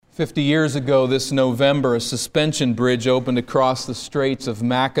50 years ago this November, a suspension bridge opened across the Straits of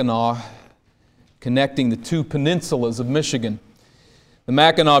Mackinac, connecting the two peninsulas of Michigan. The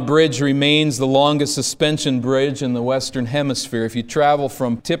Mackinac Bridge remains the longest suspension bridge in the Western Hemisphere. If you travel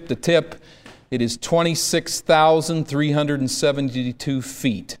from tip to tip, it is 26,372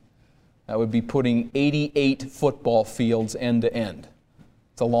 feet. That would be putting 88 football fields end to end.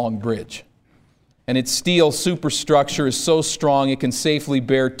 It's a long bridge. And its steel superstructure is so strong it can safely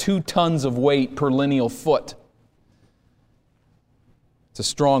bear 2 tons of weight per lineal foot. It's a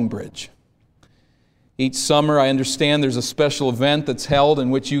strong bridge. Each summer, I understand there's a special event that's held in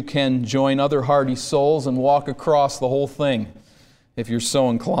which you can join other hardy souls and walk across the whole thing, if you're so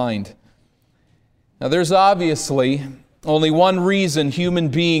inclined. Now, there's obviously only one reason human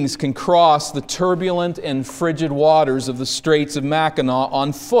beings can cross the turbulent and frigid waters of the Straits of Mackinac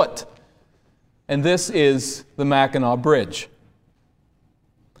on foot, and this is the Mackinac Bridge.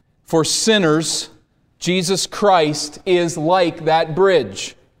 For sinners, Jesus Christ is like that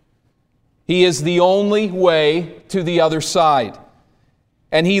bridge. He is the only way to the other side.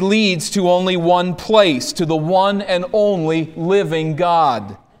 And He leads to only one place, to the one and only living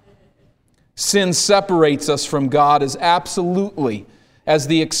God. Sin separates us from God as absolutely as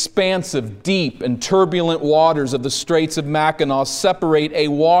the expansive, deep, and turbulent waters of the Straits of Mackinac separate a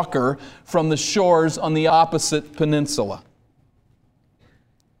walker from the shores on the opposite peninsula.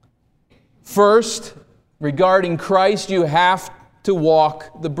 First, regarding Christ, you have to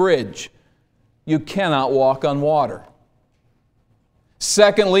walk the bridge. You cannot walk on water.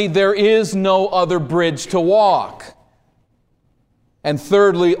 Secondly, there is no other bridge to walk. And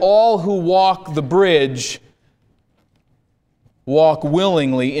thirdly, all who walk the bridge walk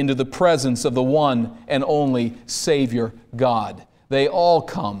willingly into the presence of the one and only Savior God. They all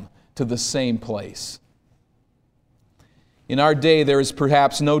come to the same place. In our day, there is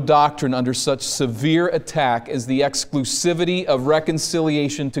perhaps no doctrine under such severe attack as the exclusivity of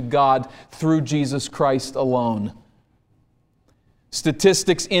reconciliation to God through Jesus Christ alone.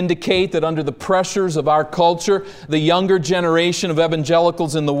 Statistics indicate that under the pressures of our culture, the younger generation of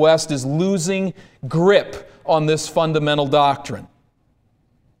evangelicals in the West is losing grip on this fundamental doctrine.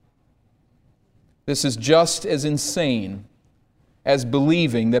 This is just as insane as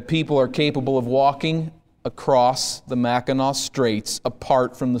believing that people are capable of walking across the Mackinac Straits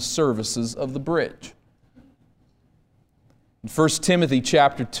apart from the services of the bridge. In 1 Timothy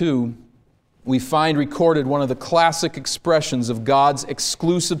chapter 2, we find recorded one of the classic expressions of God's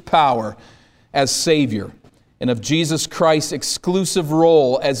exclusive power as Savior and of Jesus Christ's exclusive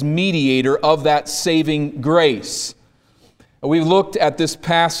role as mediator of that saving grace. We've looked at this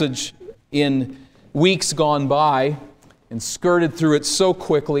passage in weeks gone by and skirted through it so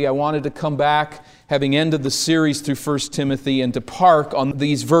quickly, I wanted to come back, having ended the series through 1 Timothy, and to park on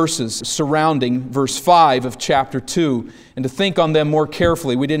these verses surrounding verse 5 of chapter 2, and to think on them more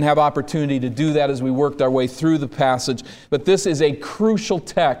carefully. We didn't have opportunity to do that as we worked our way through the passage, but this is a crucial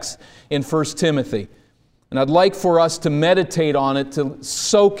text in 1 Timothy. And I'd like for us to meditate on it, to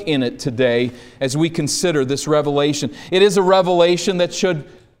soak in it today as we consider this revelation. It is a revelation that should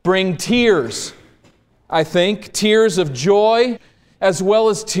bring tears, I think, tears of joy as well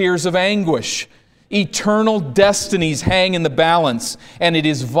as tears of anguish. Eternal destinies hang in the balance, and it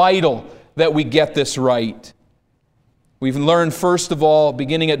is vital that we get this right. We've learned, first of all,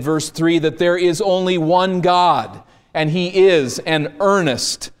 beginning at verse 3, that there is only one God, and He is an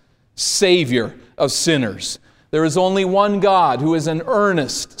earnest Savior of sinners. There is only one God who is an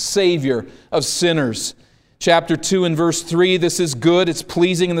earnest Savior of sinners. Chapter 2 and verse 3, this is good, it's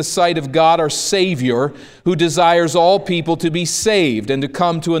pleasing in the sight of God our Savior, who desires all people to be saved and to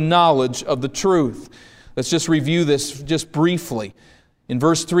come to a knowledge of the truth. Let's just review this just briefly. In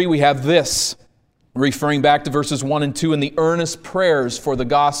verse 3 we have this, referring back to verses 1 and 2, in the earnest prayers for the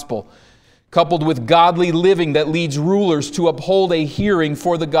gospel, coupled with godly living that leads rulers to uphold a hearing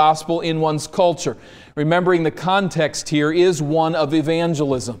for the gospel in one's culture. Remembering the context here is one of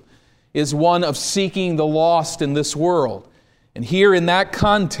evangelism, is one of seeking the lost in this world. And here in that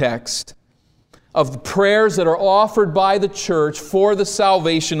context of the prayers that are offered by the church for the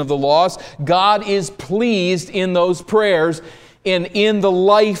salvation of the lost, God is pleased in those prayers and in the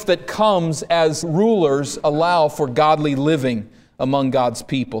life that comes as rulers allow for godly living among God's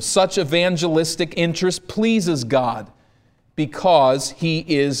people. Such evangelistic interest pleases God because He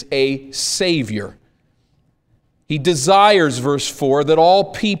is a Savior. He desires, verse 4, that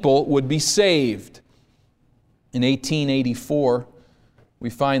all people would be saved. In 1884, we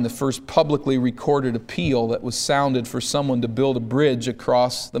find the first publicly recorded appeal that was sounded for someone to build a bridge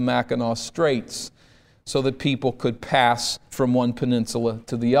across the Mackinac Straits. so that people could pass from one peninsula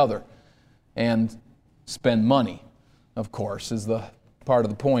to the other and spend money, of course, is the part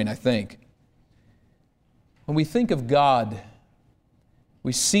of the point, I think. When we think of God,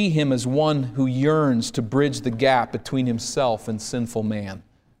 we see Him as one who yearns to bridge the gap between Himself and sinful man.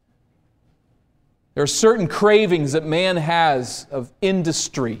 There are certain cravings that man has of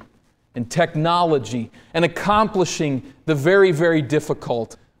industry and technology and accomplishing the very, very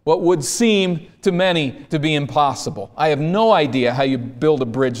difficult, what would seem to many to be impossible. I have no idea how you build a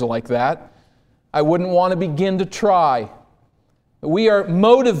bridge like that. I wouldn't want to begin to try. We are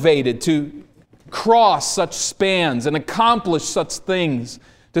motivated to cross such spans and accomplish such things,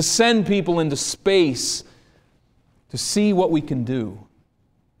 to send people into space, to see what we can do.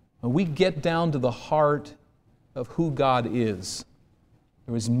 When we get down to the heart of who God is,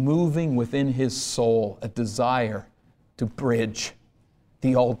 there is moving within His soul a desire to bridge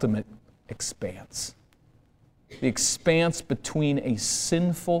the ultimate expanse. The expanse between a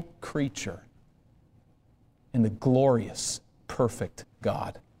sinful creature and the glorious, perfect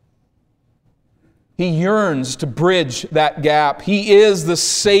God. He yearns to bridge that gap. He is the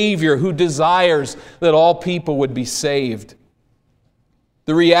Savior who desires that all people would be saved.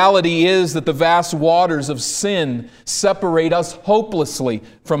 The reality is that the vast waters of sin separate us hopelessly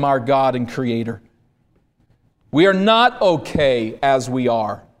from our God and Creator. We are not okay as we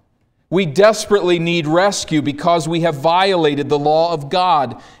are. We desperately need rescue because we have violated the law of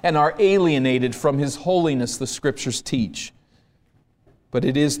God and are alienated from His holiness, the Scriptures teach. But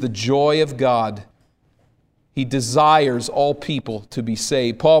it is the joy of God. He desires all people to be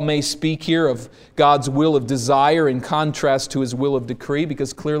saved. Paul may speak here of God's will of desire in contrast to His will of decree,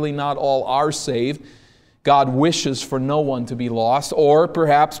 because clearly not all are saved. God wishes for no one to be lost. Or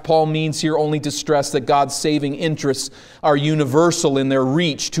perhaps Paul means here only to stress that God's saving interests are universal in their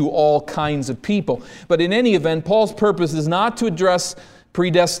reach to all kinds of people. But in any event, Paul's purpose is not to address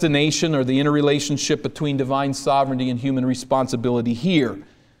predestination or the interrelationship between divine sovereignty and human responsibility here.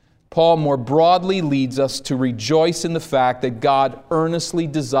 Paul more broadly leads us to rejoice in the fact that God earnestly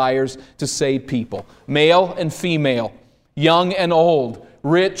desires to save people, male and female, young and old,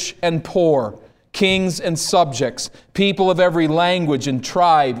 rich and poor, kings and subjects, people of every language and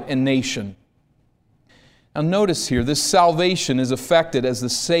tribe and nation. Now notice here, this salvation is effected as the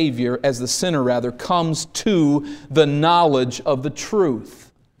sinner comes to the knowledge of the truth.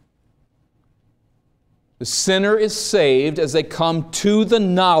 The sinner is saved as they come to the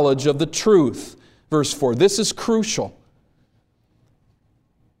knowledge of the truth. Verse 4. This is crucial.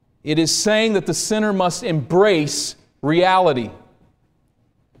 It is saying that the sinner must embrace reality.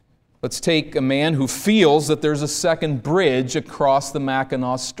 Let's take a man who feels that there's a second bridge across the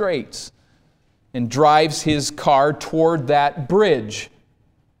Mackinac Straits and drives his car toward that bridge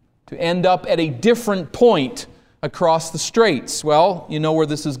to end up at a different point across the straits. Well, you know where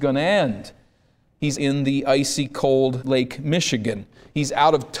this is going to end. He's in the icy cold Lake Michigan. He's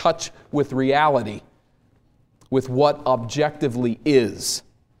out of touch with reality, with what objectively is.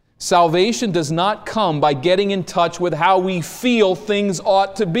 Salvation does not come by getting in touch with how we feel things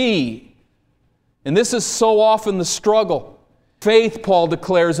ought to be. And this is so often the struggle. Faith, Paul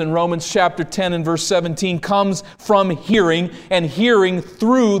declares in Romans chapter 10 and verse 17, comes from hearing, and hearing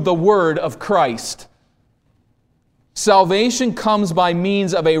through the word of Christ. Salvation comes by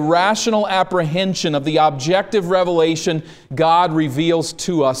means of a rational apprehension of the objective revelation God reveals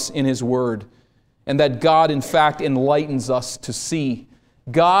to us in His Word, and that God, in fact, enlightens us to see.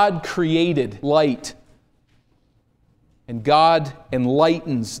 God created light, and God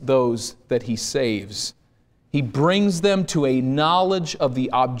enlightens those that He saves. He brings them to a knowledge of the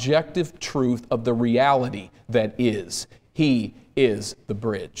objective truth of the reality that is. He is the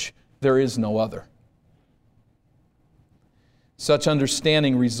bridge. There is no other. Such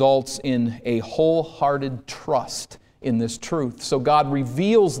understanding results in a wholehearted trust in this truth. So God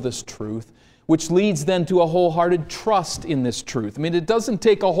reveals this truth, which leads then to a wholehearted trust in this truth. I mean, it doesn't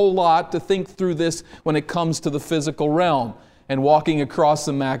take a whole lot to think through this when it comes to the physical realm and walking across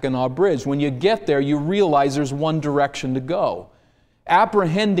the Mackinac Bridge. When you get there, you realize there's one direction to go.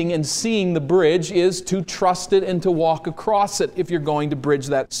 Apprehending and seeing the bridge is to trust it and to walk across it if you're going to bridge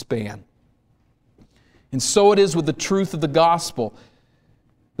that span. And so it is with the truth of the gospel.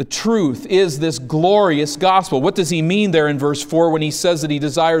 The truth is this glorious gospel. What does he mean there in verse 4 when he says that he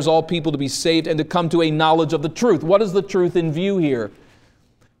desires all people to be saved and to come to a knowledge of the truth? What is the truth in view here?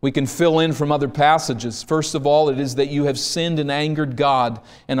 We can fill in from other passages. First of all, it is that you have sinned and angered God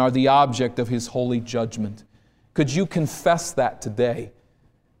and are the object of His holy judgment. Could you confess that today?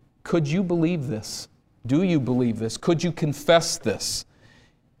 Could you believe this? Do you believe this? Could you confess this?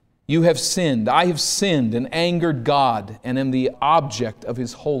 You have sinned. I have sinned and angered God and am the object of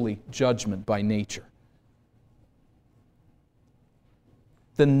His holy judgment by nature.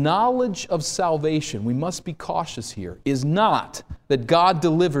 The knowledge of salvation, we must be cautious here, is not that God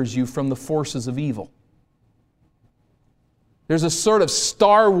delivers you from the forces of evil. There's a sort of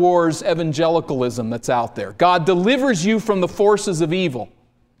Star Wars evangelicalism that's out there. God delivers you from the forces of evil.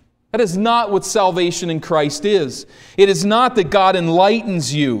 That is not what salvation in Christ is. It is not that God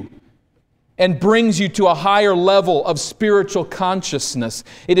enlightens you and brings you to a higher level of spiritual consciousness.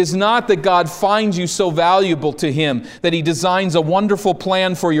 It is not that God finds you so valuable to Him that He designs a wonderful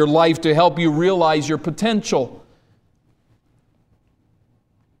plan for your life to help you realize your potential.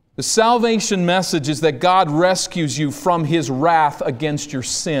 The salvation message is that God rescues you from His wrath against your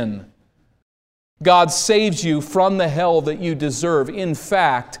sin. God saves you from the hell that you deserve. In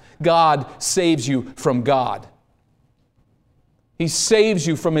fact, God saves you from God. He saves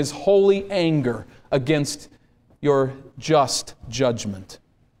you from His holy anger against your just judgment.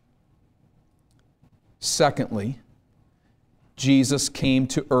 Secondly, Jesus came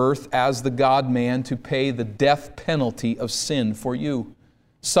to earth as the God-man to pay the death penalty of sin for you,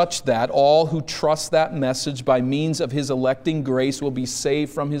 such that all who trust that message by means of His electing grace will be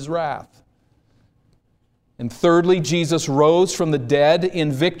saved from His wrath. And thirdly, Jesus rose from the dead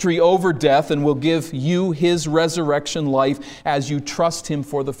in victory over death and will give you His resurrection life as you trust Him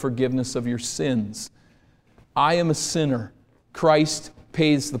for the forgiveness of your sins. I am a sinner. Christ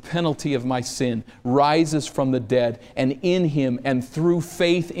pays the penalty of my sin, rises from the dead, and in Him and through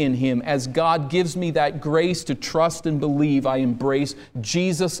faith in Him, as God gives me that grace to trust and believe, I embrace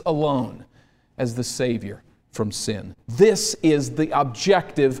Jesus alone as the Savior from sin. This is the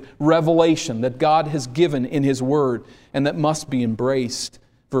objective revelation that God has given in His Word and that must be embraced.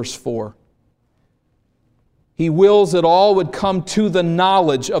 Verse 4. He wills that all would come to the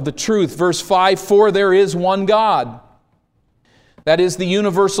knowledge of the truth. Verse 5, for there is one God. That is, the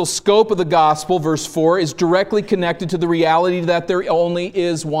universal scope of the gospel, verse 4, is directly connected to the reality that there only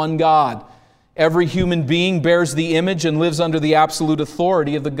is one God. Every human being bears the image and lives under the absolute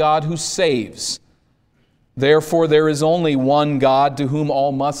authority of the God who saves. Therefore, there is only one God to whom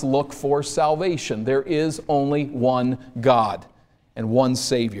all must look for salvation. There is only one God and one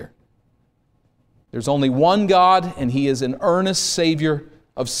Savior. There's only one God, and He is an earnest Savior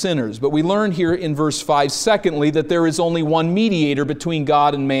of sinners. But we learn here in verse 5, secondly, that there is only one mediator between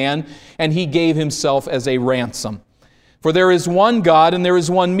God and man, and He gave Himself as a ransom. For there is one God, and there is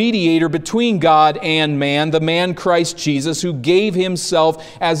one mediator between God and man, the man Christ Jesus, who gave Himself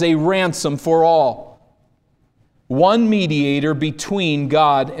as a ransom for all. One mediator between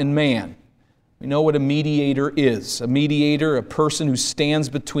God and man. We know what a mediator is. A mediator, a person who stands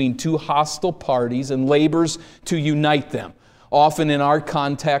between two hostile parties and labors to unite them. Often in our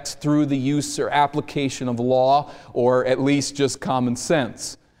context through the use or application of law, or at least just common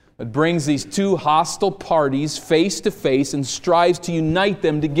sense. It brings these two hostile parties face to face and strives to unite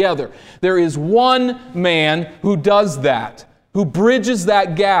them together. There is one man who does that, who bridges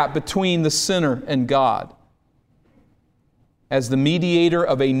that gap between the sinner and God. As the mediator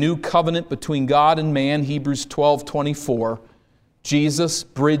of a new covenant between God and man, Hebrews 12:24, Jesus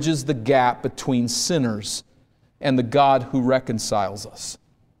bridges the gap between sinners and the God who reconciles us.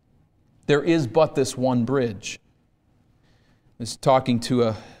 There is but this one bridge. I was talking to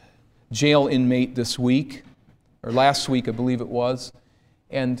a jail inmate this week, or last week I believe it was,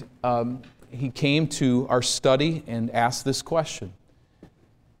 and he came to our study and asked this question.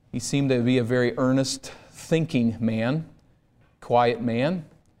 He seemed to be a very earnest, thinking man, quiet man,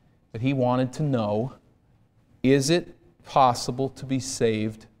 but he wanted to know, is it possible to be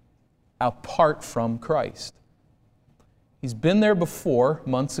saved apart from Christ? He's been there before,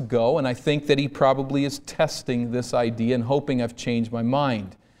 months ago, and I think that he probably is testing this idea and hoping I've changed my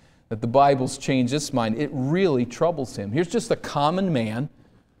mind, that the Bible's changed its mind. It really troubles him. Here's just a common man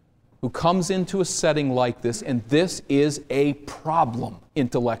who comes into a setting like this, and this is a problem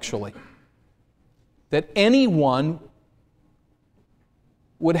intellectually. That anyone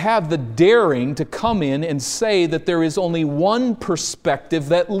would have the daring to come in and say that there is only one perspective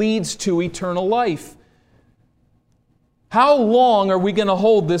that leads to eternal life. How long are we going to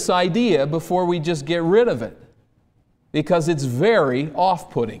hold this idea before we just get rid of it? Because it's very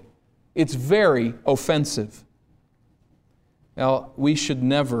off-putting. It's very offensive. Now, we should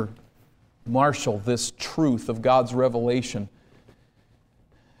never marshal this truth of God's revelation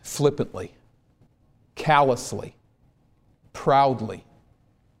flippantly, callously, proudly.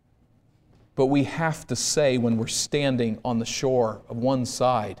 But we have to say when we're standing on the shore of one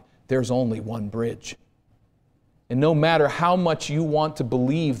side, there's only one bridge. And no matter how much you want to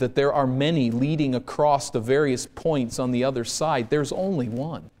believe that there are many leading across the various points on the other side, there's only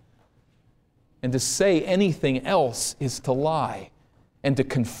one. And to say anything else is to lie and to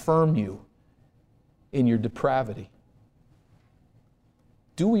confirm you in your depravity.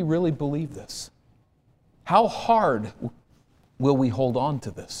 Do we really believe this? How hard will we hold on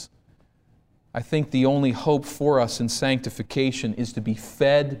to this? I think the only hope for us in sanctification is to be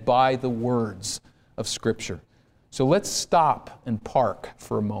fed by the words of Scripture. So let's stop and park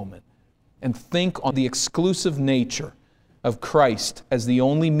for a moment and think on the exclusive nature of Christ as the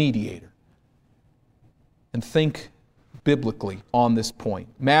only mediator, and think biblically on this point.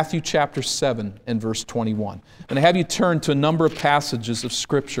 Matthew chapter 7 and verse 21. I'm going to have you turn to a number of passages of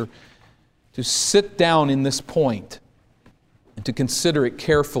Scripture to sit down in this point and to consider it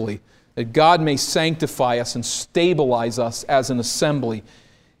carefully, that God may sanctify us and stabilize us as an assembly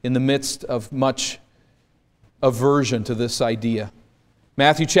in the midst of much aversion to this idea.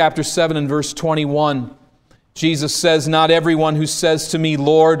 Matthew chapter 7 and verse 21, Jesus says, "Not everyone who says to me,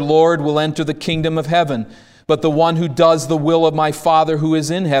 'Lord, Lord,' will enter the kingdom of heaven, but the one who does the will of my Father who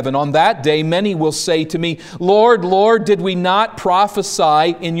is in heaven. On that day many will say to me, 'Lord, Lord, did we not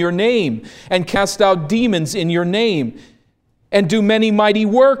prophesy in your name, and cast out demons in your name, and do many mighty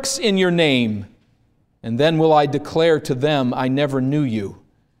works in your name?' And then will I declare to them, 'I never knew you.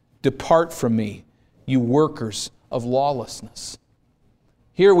 Depart from me, you workers of lawlessness.'"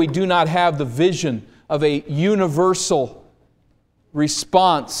 Here we do not have the vision of a universal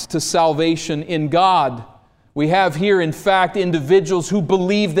response to salvation in God. We have here, in fact, individuals who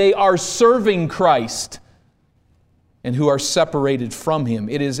believe they are serving Christ and who are separated from Him.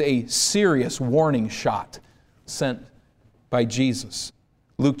 It is a serious warning shot sent by Jesus.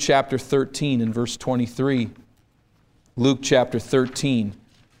 Luke chapter 13 and verse 23. Luke chapter 13.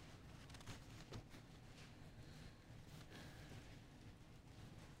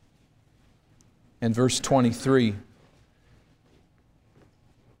 And verse 23.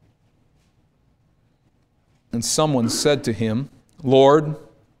 "And someone said to him, 'Lord,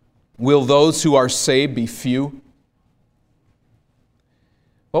 will those who are saved be few?'"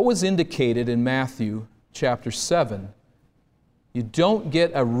 What was indicated in Matthew chapter 7, you don't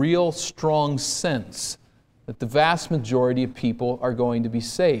get a real strong sense that the vast majority of people are going to be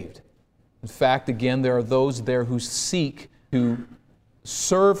saved. In fact, again, there are those there who seek to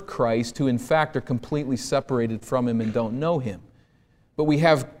serve Christ, who in fact are completely separated from Him and don't know Him. But we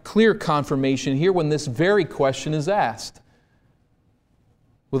have clear confirmation here when this very question is asked.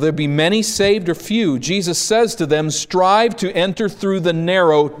 Will there be many saved or few? Jesus says to them, "Strive to enter through the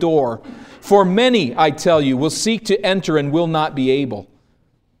narrow door. For many, I tell you, will seek to enter and will not be able.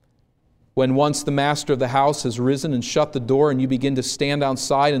 When once the master of the house has risen and shut the door, and you begin to stand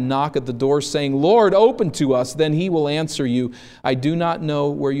outside and knock at the door, saying, 'Lord, open to us,' then He will answer you, 'I do not know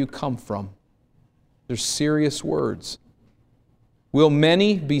where you come from.'" They're serious words. Will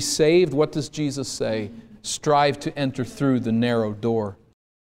many be saved? What does Jesus say? Strive to enter through the narrow door.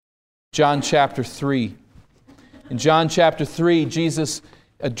 John chapter 3. In John chapter 3, Jesus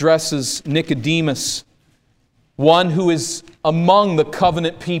addresses Nicodemus, one who is among the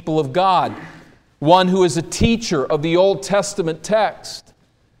covenant people of God, one who is a teacher of the Old Testament text,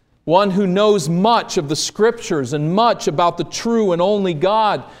 one who knows much of the Scriptures and much about the true and only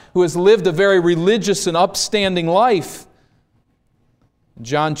God, who has lived a very religious and upstanding life. In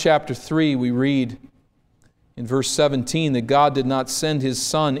John chapter 3, we read in verse 17 that God did not send His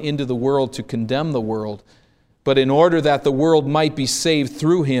Son into the world to condemn the world, but in order that the world might be saved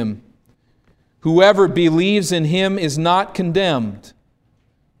through Him. Whoever believes in Him is not condemned.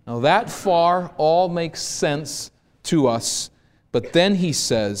 Now that far all makes sense to us, but then He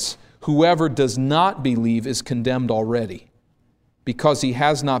says, whoever does not believe is condemned already, because he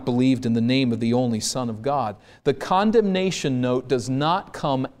has not believed in the name of the only Son of God. The condemnation note does not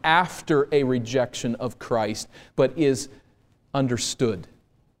come after a rejection of Christ, but is understood.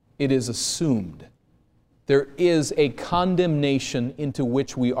 It is assumed. There is a condemnation into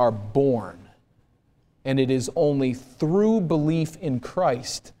which we are born, and it is only through belief in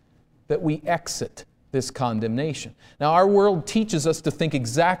Christ that we exit this condemnation. Now, our world teaches us to think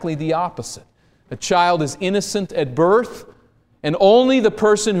exactly the opposite. A child is innocent at birth, and only the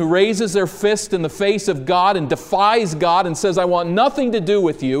person who raises their fist in the face of God and defies God and says, "I want nothing to do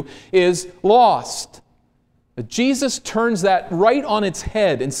with you," is lost. But Jesus turns that right on its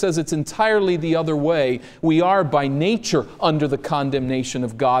head and says it's entirely the other way. We are by nature under the condemnation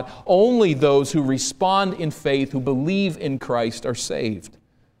of God. Only those who respond in faith, who believe in Christ, are saved.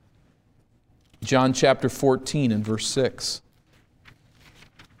 John chapter 14 and verse 6.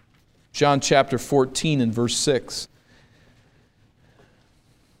 John chapter 14 and verse 6.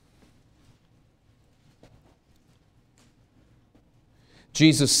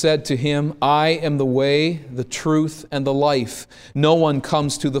 Jesus said to him, I am the way, the truth, and the life. No one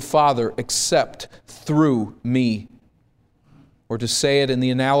comes to the Father except through me. Or to say it in the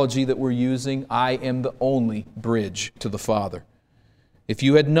analogy that we're using, I am the only bridge to the Father. If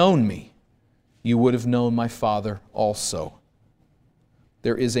you had known me, you would have known my Father also.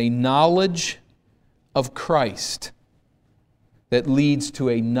 There is a knowledge of Christ that leads to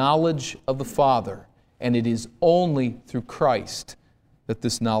a knowledge of the Father, and it is only through Christ that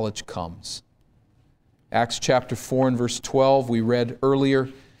this knowledge comes. Acts chapter 4 and verse 12, we read earlier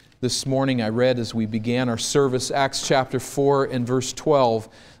this morning. I read as we began our service, Acts chapter 4 and verse 12.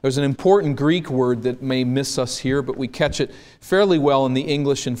 There's an important Greek word that may miss us here, but we catch it fairly well in the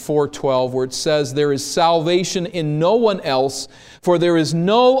English in 4:12, where it says, there is salvation in no one else, for there is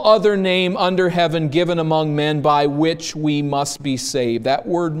no other name under heaven given among men by which we must be saved. That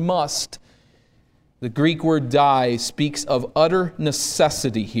word must, the Greek word dai, speaks of utter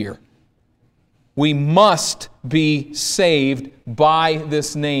necessity here. We must be saved by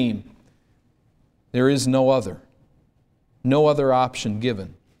this name. There is no other option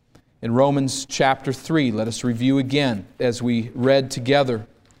given. In Romans chapter 3, let us review again as we read together.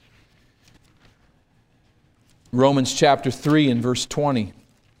 Romans chapter 3 and verse 20.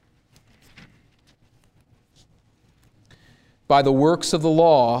 By the works of the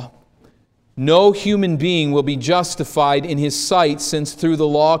law, no human being will be justified in his sight, since through the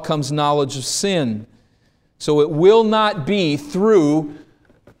law comes knowledge of sin. So it will not be through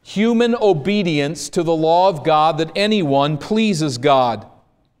human obedience to the law of God that anyone pleases God,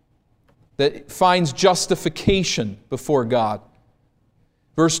 that finds justification before God.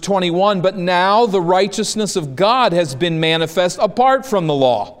 Verse 21, but now the righteousness of God has been manifest apart from the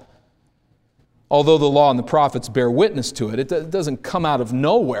law. Although the law and the prophets bear witness to it, it doesn't come out of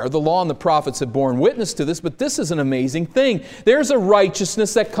nowhere. The law and the prophets have borne witness to this, but this is an amazing thing. There's a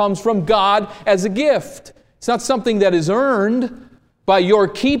righteousness that comes from God as a gift. It's not something that is earned by your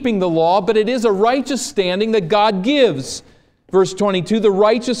keeping the law, but it is a righteous standing that God gives. Verse 22, the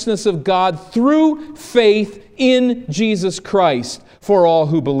righteousness of God through faith in Jesus Christ for all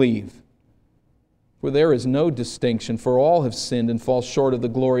who believe. For there is no distinction, for all have sinned and fall short of the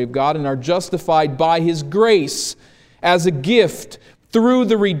glory of God and are justified by His grace as a gift through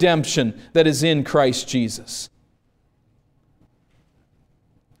the redemption that is in Christ Jesus.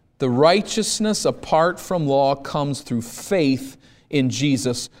 The righteousness apart from law comes through faith in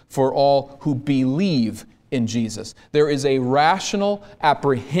Jesus for all who believe in Jesus. There is a rational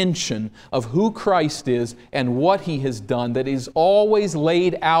apprehension of who Christ is and what He has done that is always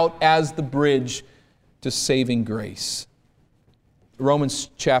laid out as the bridge to saving grace. Romans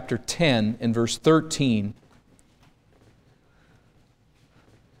chapter 10 and verse 13.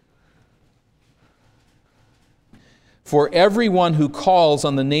 For everyone who calls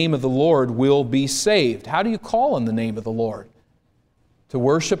on the name of the Lord will be saved. How do you call on the name of the Lord? To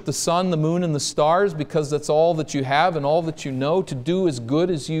worship the sun, the moon, and the stars because that's all that you have and all that you know? To do as good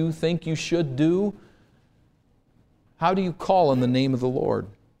as you think you should do? How do you call on the name of the Lord?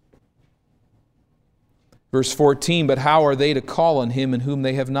 Verse 14, but how are they to call on Him in whom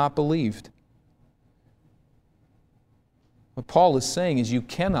they have not believed? What Paul is saying is you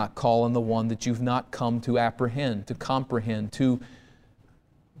cannot call on the one that you've not come to apprehend, to comprehend, to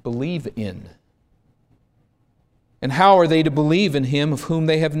believe in. And how are they to believe in Him of whom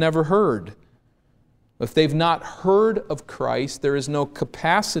they have never heard? If they've not heard of Christ, there is no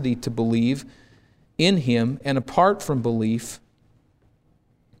capacity to believe in Him, and apart from belief,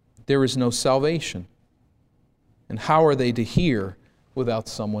 there is no salvation. And how are they to hear without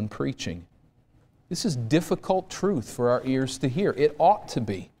someone preaching? This is difficult truth for our ears to hear. It ought to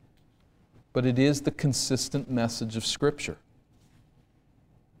be. But it is the consistent message of Scripture.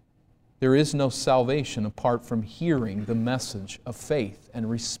 There is no salvation apart from hearing the message of faith and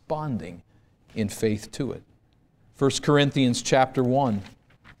responding in faith to it. 1 Corinthians chapter 1.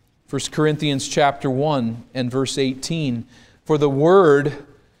 1 Corinthians chapter 1 and verse 18. For the word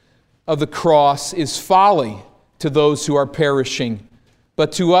of the cross is folly to those who are perishing,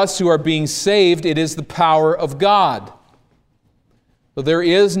 but to us who are being saved, it is the power of God. So there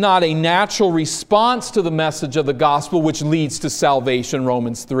is not a natural response to the message of the gospel which leads to salvation,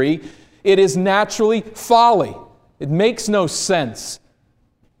 Romans 3. It is naturally folly. It makes no sense.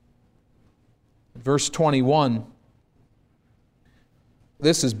 Verse 21,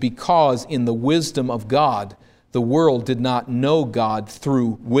 this is because in the wisdom of God, the world did not know God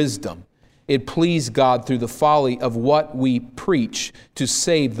through wisdom. it pleased God through the folly of what we preach to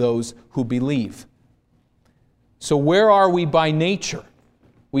save those who believe. So where are we by nature?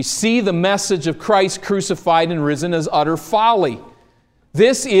 We see the message of Christ crucified and risen as utter folly.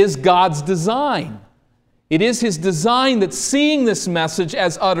 This is God's design. It is His design that seeing this message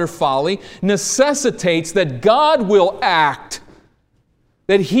as utter folly necessitates that God will act,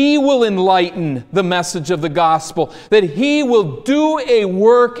 that He will enlighten the message of the gospel, that He will do a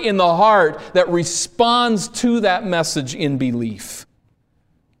work in the heart that responds to that message in belief,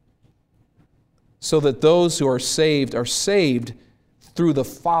 so that those who are saved through the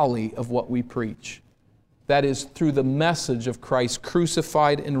folly of what we preach. That is, through the message of Christ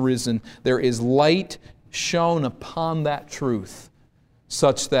crucified and risen. There is light shone upon that truth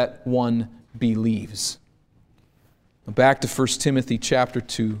such that one believes. Back to 1 Timothy chapter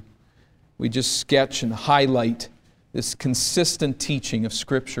 2. We just sketch and highlight this consistent teaching of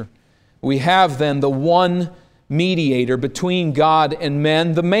Scripture. We have then the one mediator between God and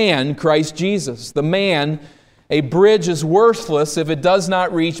men, the man, Christ Jesus. The man, a bridge is worthless if it does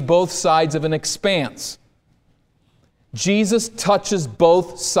not reach both sides of an expanse. Jesus touches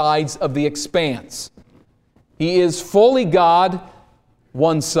both sides of the expanse. He is fully God,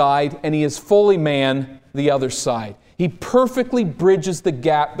 one side, and He is fully man, the other side. He perfectly bridges the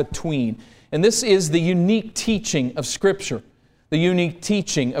gap between. And this is the unique teaching of Scripture, the unique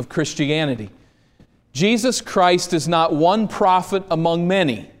teaching of Christianity. Jesus Christ is not one prophet among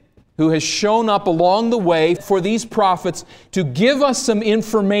many who has shown up along the way for these prophets to give us some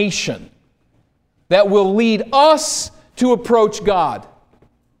information that will lead us to approach God.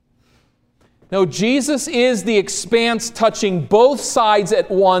 No, Jesus is the expanse touching both sides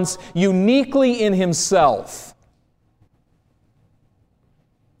at once, uniquely in Himself.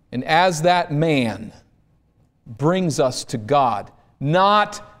 And as that man brings us to God,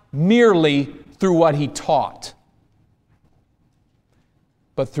 not merely through what He taught,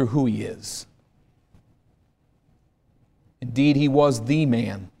 but through who He is. Indeed, He was the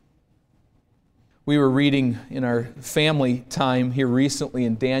man. We were reading in our family time here recently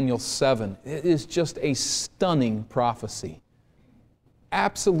in Daniel 7. It is just a stunning prophecy.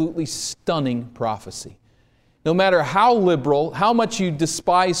 Absolutely stunning prophecy. No matter how liberal, how much you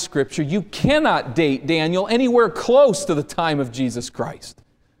despise Scripture, you cannot date Daniel anywhere close to the time of Jesus Christ.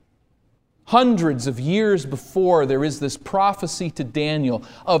 Hundreds of years before, there is this prophecy to Daniel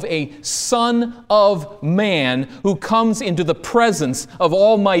of a Son of Man who comes into the presence of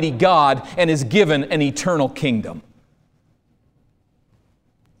Almighty God and is given an eternal kingdom.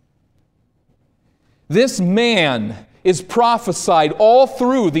 This man is prophesied all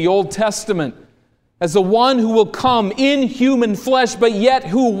through the Old Testament as the one who will come in human flesh, but yet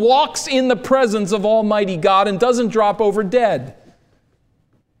who walks in the presence of Almighty God and doesn't drop over dead.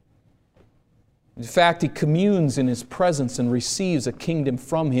 In fact, He communes in His presence and receives a kingdom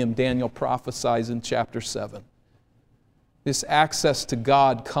from Him, Daniel prophesies in chapter 7. This access to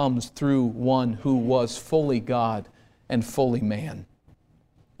God comes through one who was fully God and fully man.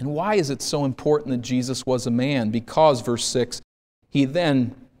 And why is it so important that Jesus was a man? Because, verse 6, He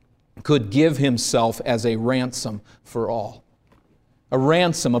then could give Himself as a ransom for all. A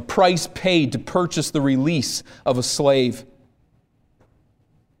ransom, a price paid to purchase the release of a slave.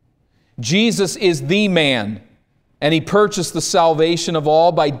 Jesus is the man, and He purchased the salvation of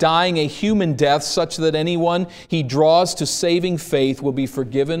all by dying a human death such that anyone He draws to saving faith will be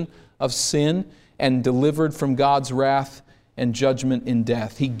forgiven of sin and delivered from God's wrath and judgment in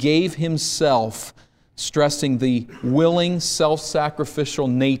death. He gave Himself, stressing the willing, self-sacrificial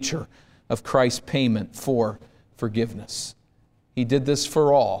nature of Christ's payment for forgiveness. He did this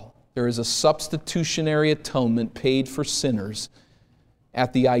for all. There is a substitutionary atonement paid for sinners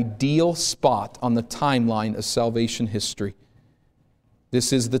at the ideal spot on the timeline of salvation history.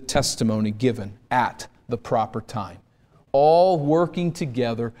 This is the testimony given at the proper time. All working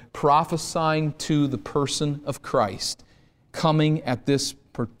together, prophesying to the person of Christ, coming at this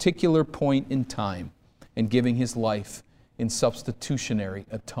particular point in time and giving His life in substitutionary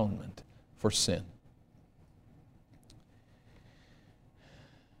atonement for sin.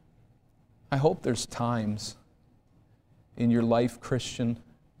 I hope there's times in your life, Christian,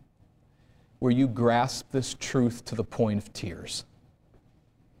 where you grasp this truth to the point of tears.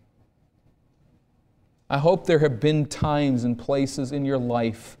 I hope there have been times and places in your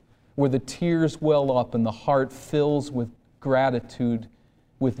life where the tears well up and the heart fills with gratitude,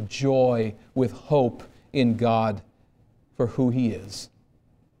 with joy, with hope in God for who He is.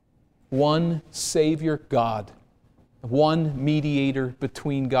 One Savior God, one mediator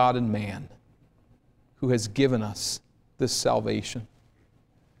between God and man, who has given us this salvation.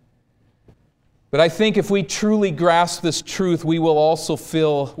 But I think if we truly grasp this truth, we will also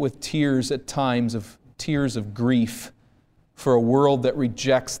fill with tears at times, of tears of grief for a world that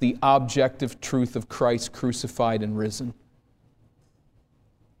rejects the objective truth of Christ crucified and risen.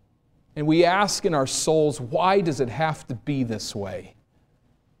 And we ask in our souls, why does it have to be this way?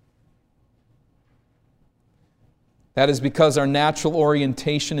 That is because our natural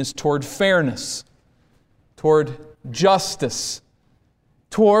orientation is toward fairness, toward justice,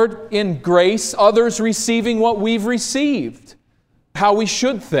 toward, in grace, others receiving what we've received, how we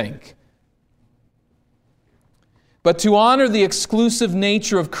should think. But to honor the exclusive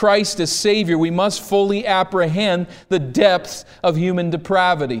nature of Christ as Savior, we must fully apprehend the depths of human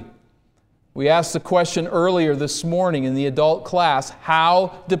depravity. We asked the question earlier this morning in the adult class,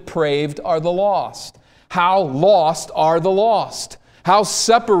 how depraved are the lost? How lost are the lost? How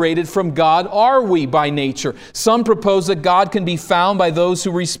separated from God are we by nature? Some propose that God can be found by those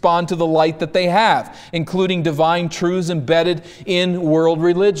who respond to the light that they have, including divine truths embedded in world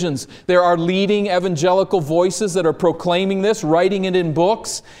religions. There are leading evangelical voices that are proclaiming this, writing it in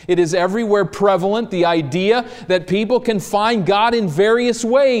books. It is everywhere prevalent, the idea that people can find God in various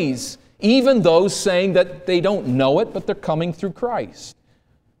ways, even those saying that they don't know it, but they're coming through Christ,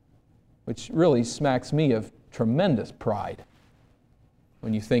 which really smacks me of tremendous pride.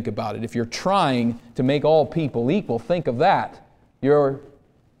 When you think about it, if you're trying to make all people equal, think of that. You're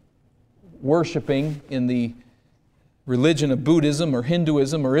worshiping in the religion of Buddhism or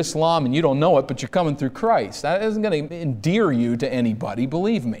Hinduism or Islam and you don't know it, but you're coming through Christ. That isn't going to endear you to anybody,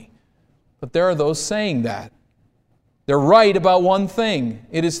 believe me. But there are those saying that. They're right about one thing.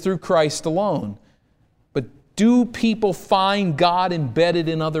 It is through Christ alone. But do people find God embedded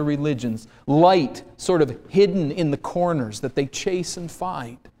in other religions? Light sort of hidden in the corners that they chase and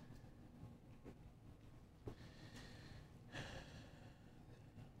find?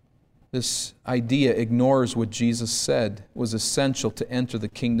 This idea ignores what Jesus said was essential to enter the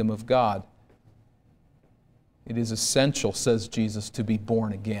kingdom of God. It is essential, says Jesus, to be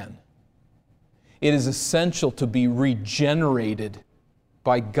born again. It is essential to be regenerated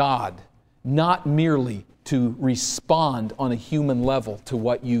by God, not merely to respond on a human level to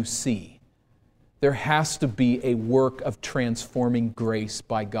what you see. There has to be a work of transforming grace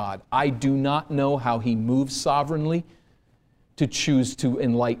by God. I do not know how He moves sovereignly to choose to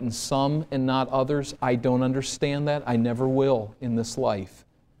enlighten some and not others. I don't understand that. I never will in this life.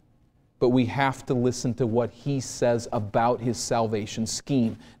 But we have to listen to what He says about His salvation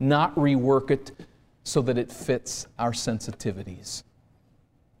scheme, not rework it so that it fits our sensitivities.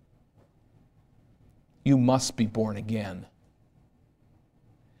 You must be born again.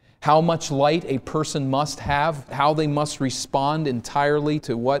 How much light a person must have, how they must respond entirely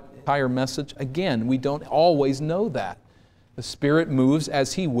to what entire message, again, we don't always know that. The Spirit moves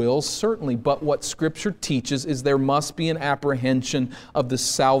as He wills, certainly, but what Scripture teaches is there must be an apprehension of the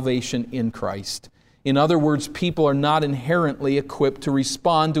salvation in Christ. In other words, people are not inherently equipped to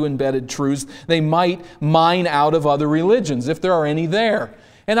respond to embedded truths they might mine out of other religions, if there are any there.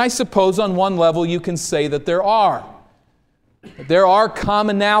 And I suppose on one level you can say that there are. There are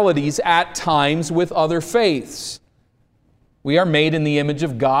commonalities at times with other faiths. We are made in the image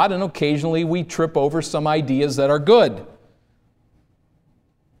of God, and occasionally we trip over some ideas that are good.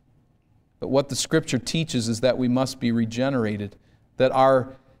 But what the Scripture teaches is that we must be regenerated, that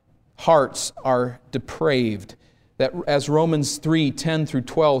our hearts are depraved, that as Romans 3:10 through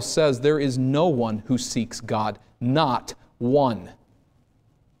 12 says, there is no one who seeks God, not one.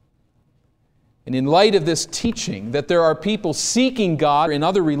 And in light of this teaching, that there are people seeking God in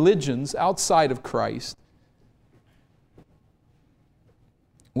other religions outside of Christ,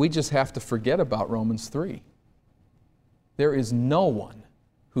 we just have to forget about Romans 3. There is no one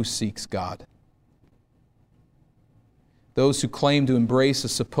who seeks God. Those who claim to embrace a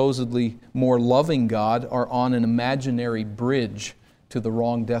supposedly more loving God are on an imaginary bridge to the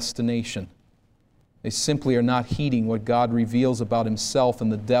wrong destination. They simply are not heeding what God reveals about Himself in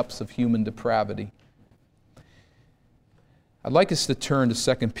the depths of human depravity. I'd like us to turn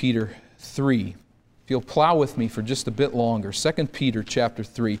to 2 Peter 3. If you'll plow with me for just a bit longer. 2 Peter chapter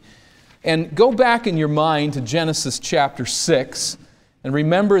 3. And go back in your mind to Genesis chapter 6. And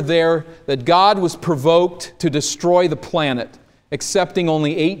remember there that God was provoked to destroy the planet, accepting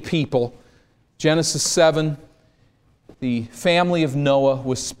only 8 people. Genesis 7. The family of Noah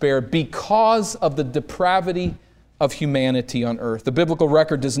was spared because of the depravity of humanity on earth. The biblical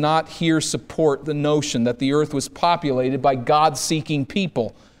record does not here support the notion that the earth was populated by God-seeking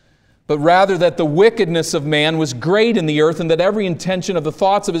people, but rather that the wickedness of man was great in the earth and that every intention of the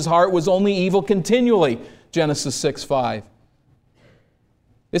thoughts of his heart was only evil continually. Genesis 6:5.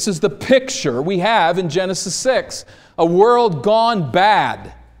 This is the picture we have in Genesis 6. A world gone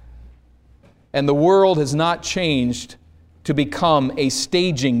bad. And the world has not changed to become a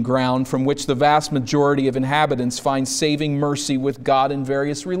staging ground from which the vast majority of inhabitants find saving mercy with God in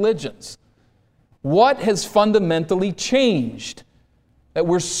various religions. What has fundamentally changed that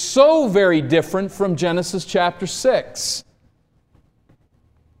we're so very different from Genesis chapter 6,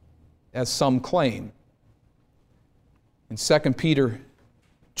 as some claim? In 2 Peter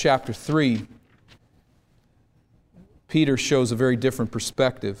chapter 3, Peter shows a very different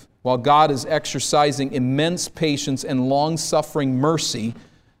perspective. While God is exercising immense patience and long-suffering mercy,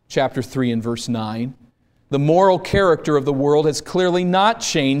 chapter 3 and verse 9, the moral character of the world has clearly not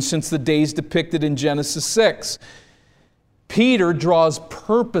changed since the days depicted in Genesis 6. Peter draws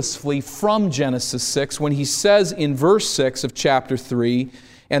purposefully from Genesis 6 when he says in verse 6 of chapter 3,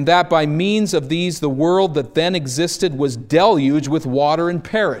 and that by means of these the world that then existed was deluged with water and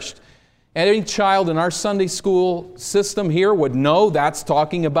perished. Any child in our Sunday school system here would know that's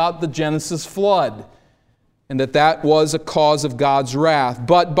talking about the Genesis flood, and that was a cause of God's wrath.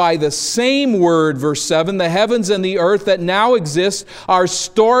 But by the same word, verse 7, the heavens and the earth that now exist are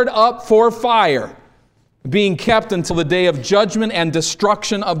stored up for fire, being kept until the day of judgment and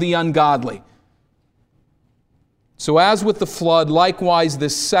destruction of the ungodly. So as with the flood, likewise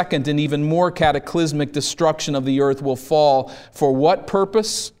this second and even more cataclysmic destruction of the earth will fall. For what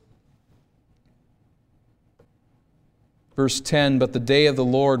purpose? Verse 10, but the day of the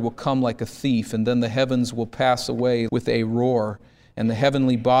Lord will come like a thief, and then the heavens will pass away with a roar, and the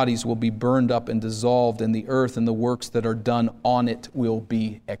heavenly bodies will be burned up and dissolved, and the earth and the works that are done on it will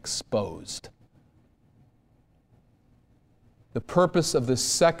be exposed. The purpose of this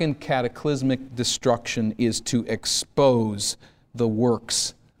second cataclysmic destruction is to expose the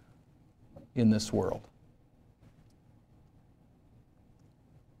works in this world.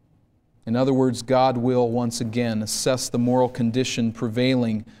 In other words, God will once again assess the moral condition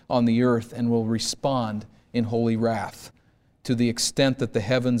prevailing on the earth and will respond in holy wrath to the extent that the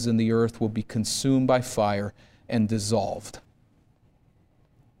heavens and the earth will be consumed by fire and dissolved.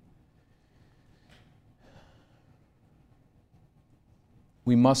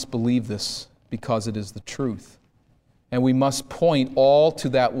 We must believe this because it is the truth. And we must point all to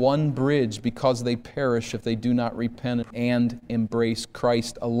that one bridge, because they perish if they do not repent and embrace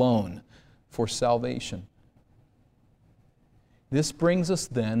Christ alone for salvation. This brings us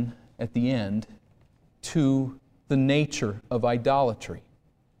then, at the end, to the nature of idolatry.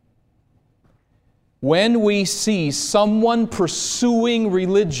 When we see someone pursuing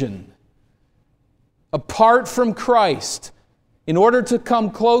religion apart from Christ in order to come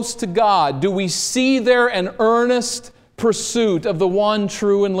close to God, do we see there an earnest pursuit of the one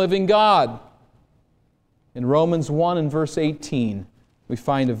true and living God? In Romans 1 and verse 18, we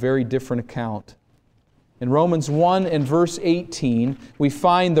find a very different account. In Romans 1 and verse 18, we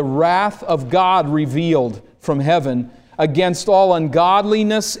find the wrath of God revealed from heaven against all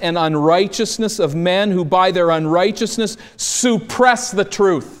ungodliness and unrighteousness of men who by their unrighteousness suppress the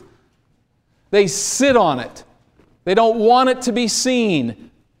truth. They sit on it. They don't want it to be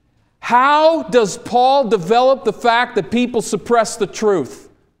seen. How does Paul develop the fact that people suppress the truth?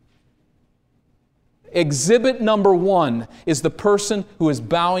 Exhibit number 1 is the person who is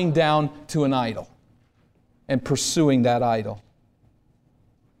bowing down to an idol and pursuing that idol.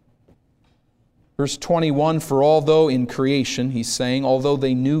 Verse 21, for although in creation, he's saying, although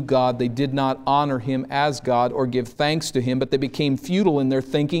they knew God, they did not honor Him as God or give thanks to Him, but they became futile in their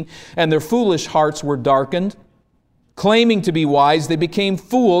thinking, and their foolish hearts were darkened. Claiming to be wise, they became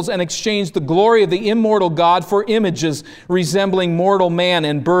fools and exchanged the glory of the immortal God for images resembling mortal man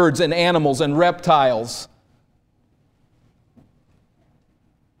and birds and animals and reptiles.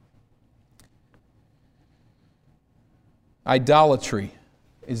 Idolatry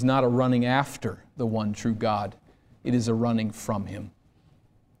is not a running after the one true God. It is a running from Him.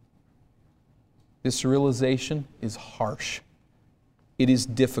 This realization is harsh. It is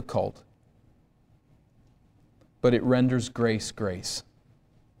difficult. But it renders grace grace.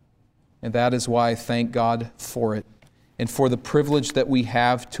 And that is why I thank God for it, and for the privilege that we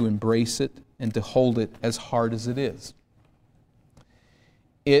have to embrace it and to hold it as hard as it is.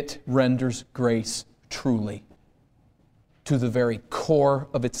 It renders grace truly, to the very core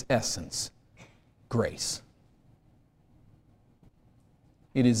of its essence, grace.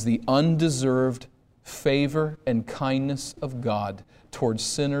 It is the undeserved favor and kindness of God towards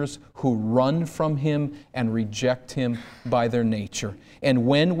sinners who run from Him and reject Him by their nature. And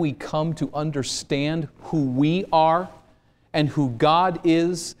when we come to understand who we are and who God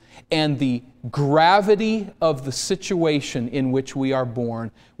is and the gravity of the situation in which we are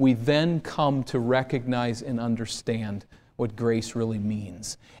born, we then come to recognize and understand what grace really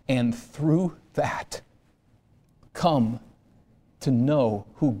means. And through that, come to know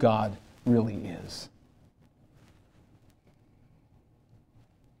who God really is.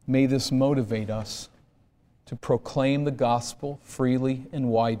 May this motivate us to proclaim the gospel freely and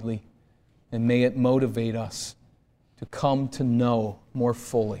widely, and may it motivate us to come to know more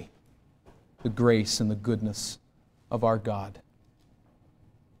fully the grace and the goodness of our God.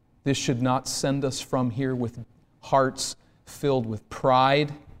 This should not send us from here with hearts filled with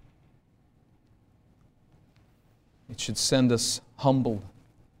pride. It should send us humbled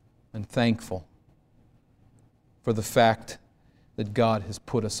and thankful for the fact that God has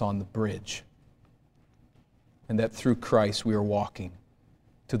put us on the bridge and that through Christ we are walking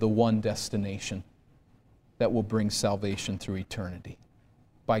to the one destination that will bring salvation through eternity,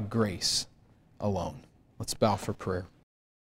 by grace alone. Let's bow for prayer.